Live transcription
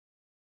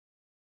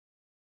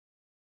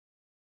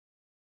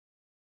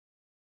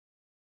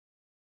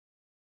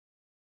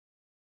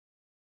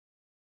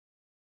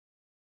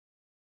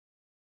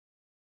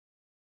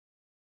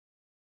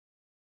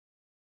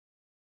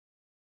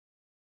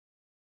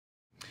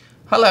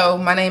Hello,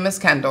 my name is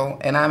Kendall,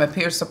 and I'm a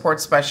peer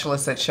support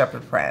specialist at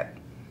Sheppard Pratt.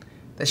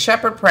 The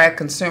Sheppard Pratt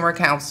Consumer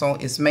Council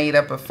is made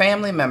up of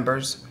family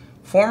members,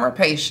 former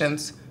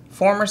patients,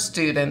 former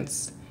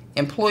students,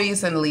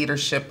 employees, and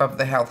leadership of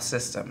the health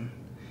system.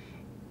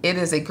 It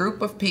is a group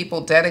of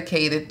people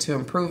dedicated to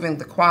improving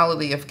the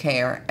quality of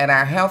care at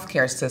our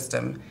healthcare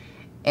system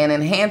and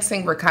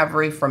enhancing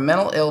recovery from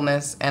mental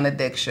illness and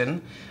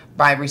addiction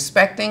by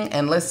respecting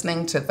and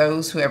listening to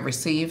those who have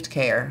received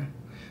care,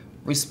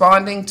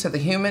 responding to the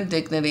human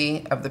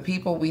dignity of the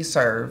people we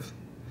serve,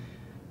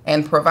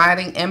 and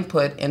providing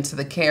input into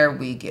the care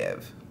we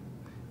give.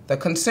 The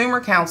Consumer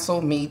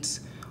Council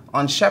meets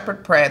on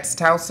Sheppard Pratt's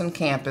Towson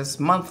campus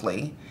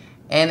monthly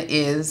and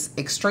is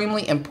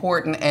extremely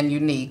important and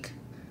unique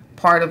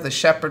part of the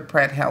Sheppard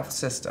Pratt health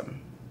system.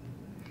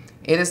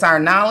 It is our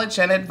knowledge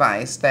and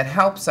advice that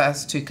helps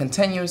us to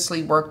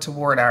continuously work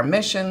toward our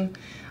mission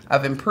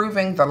of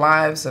improving the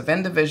lives of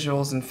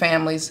individuals and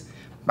families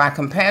by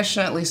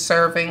compassionately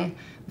serving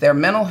their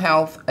mental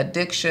health,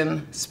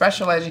 addiction,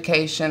 special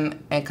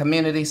education, and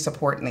community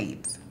support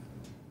needs.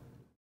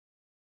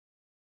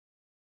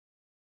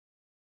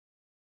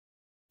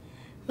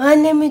 My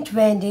name is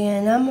Randy,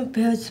 and I'm a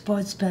peer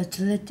support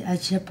specialist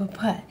at Sheppard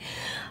Pratt.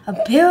 A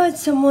peer is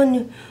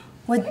someone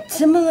with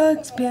similar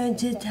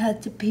experiences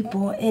as the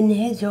people in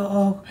his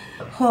or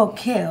her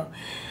care.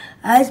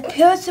 As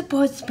peer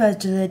support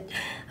specialist,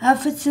 I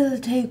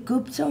facilitate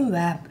groups on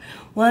RAP,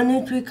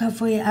 Wellness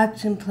Recovery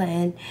Action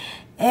Plan,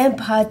 and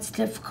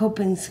positive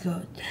coping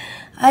skills.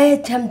 I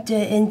attempt to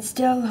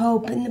instill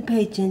hope in the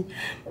patient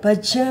by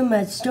sharing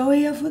my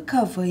story of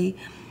recovery,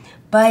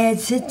 by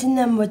assisting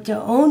them with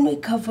their own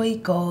recovery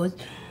goals,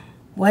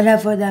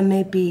 whatever that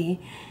may be,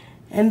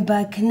 and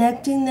by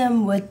connecting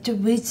them with the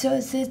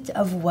resources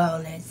of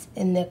wellness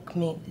in their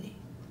community.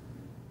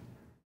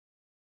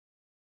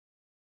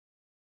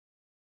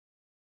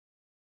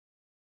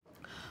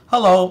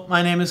 Hello,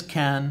 my name is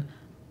Ken,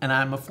 and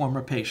I'm a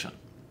former patient.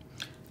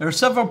 There are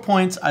several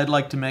points I'd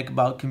like to make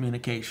about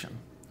communication.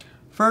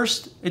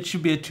 First, it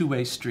should be a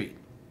two-way street.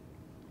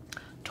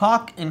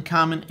 Talk in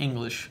common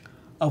English.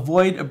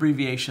 Avoid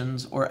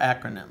abbreviations or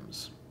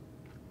acronyms.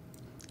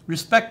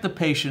 Respect the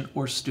patient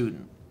or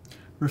student.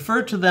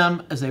 Refer to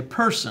them as a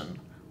person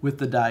with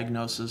the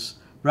diagnosis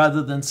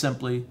rather than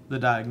simply the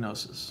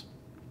diagnosis.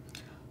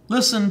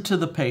 Listen to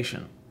the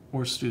patient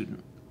or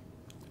student.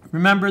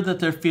 Remember that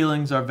their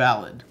feelings are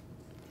valid.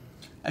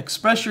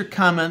 Express your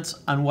comments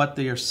on what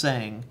they are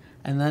saying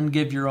and then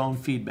give your own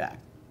feedback.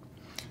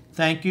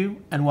 Thank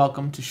you and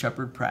welcome to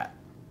Sheppard Pratt.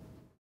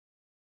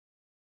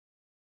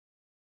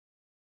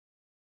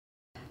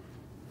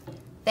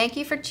 Thank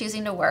you for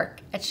choosing to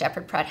work at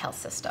Sheppard Pratt Health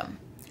System.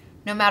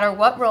 No matter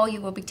what role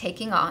you will be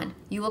taking on,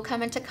 you will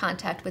come into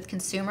contact with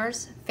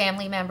consumers,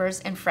 family members,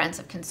 and friends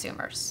of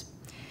consumers.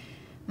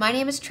 My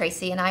name is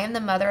Tracy, and I am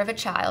the mother of a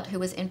child who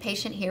was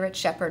inpatient here at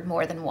Sheppard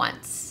more than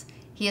once.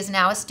 He is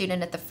now a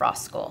student at the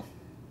Frost School.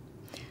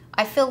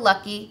 I feel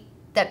lucky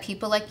that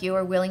people like you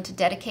are willing to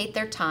dedicate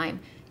their time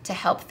to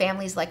help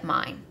families like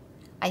mine.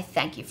 I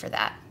thank you for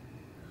that.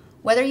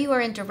 Whether you are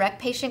in direct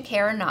patient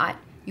care or not,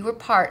 you are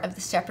part of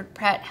the Sheppard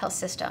Pratt Health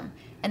System,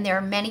 and there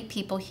are many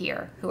people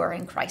here who are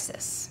in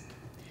crisis.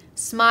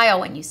 Smile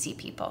when you see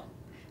people.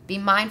 Be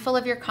mindful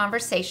of your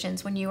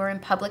conversations when you are in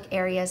public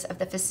areas of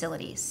the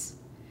facilities.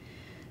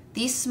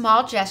 These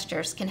small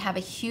gestures can have a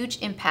huge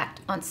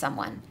impact on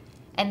someone,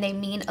 and they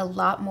mean a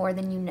lot more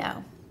than you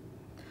know.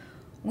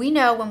 We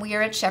know when we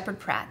are at Sheppard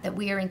Pratt that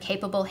we are in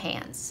capable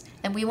hands,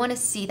 and we want to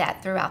see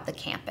that throughout the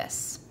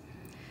campus.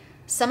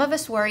 Some of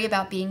us worry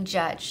about being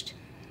judged,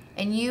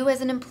 and you as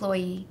an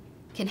employee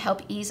can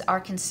help ease our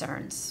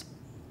concerns.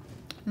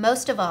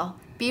 Most of all,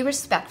 be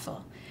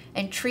respectful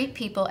and treat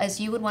people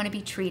as you would want to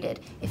be treated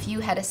if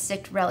you had a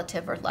sick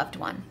relative or loved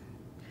one.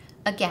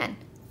 Again,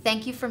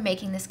 thank you for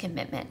making this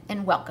commitment,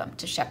 and welcome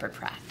to Sheppard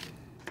Pratt.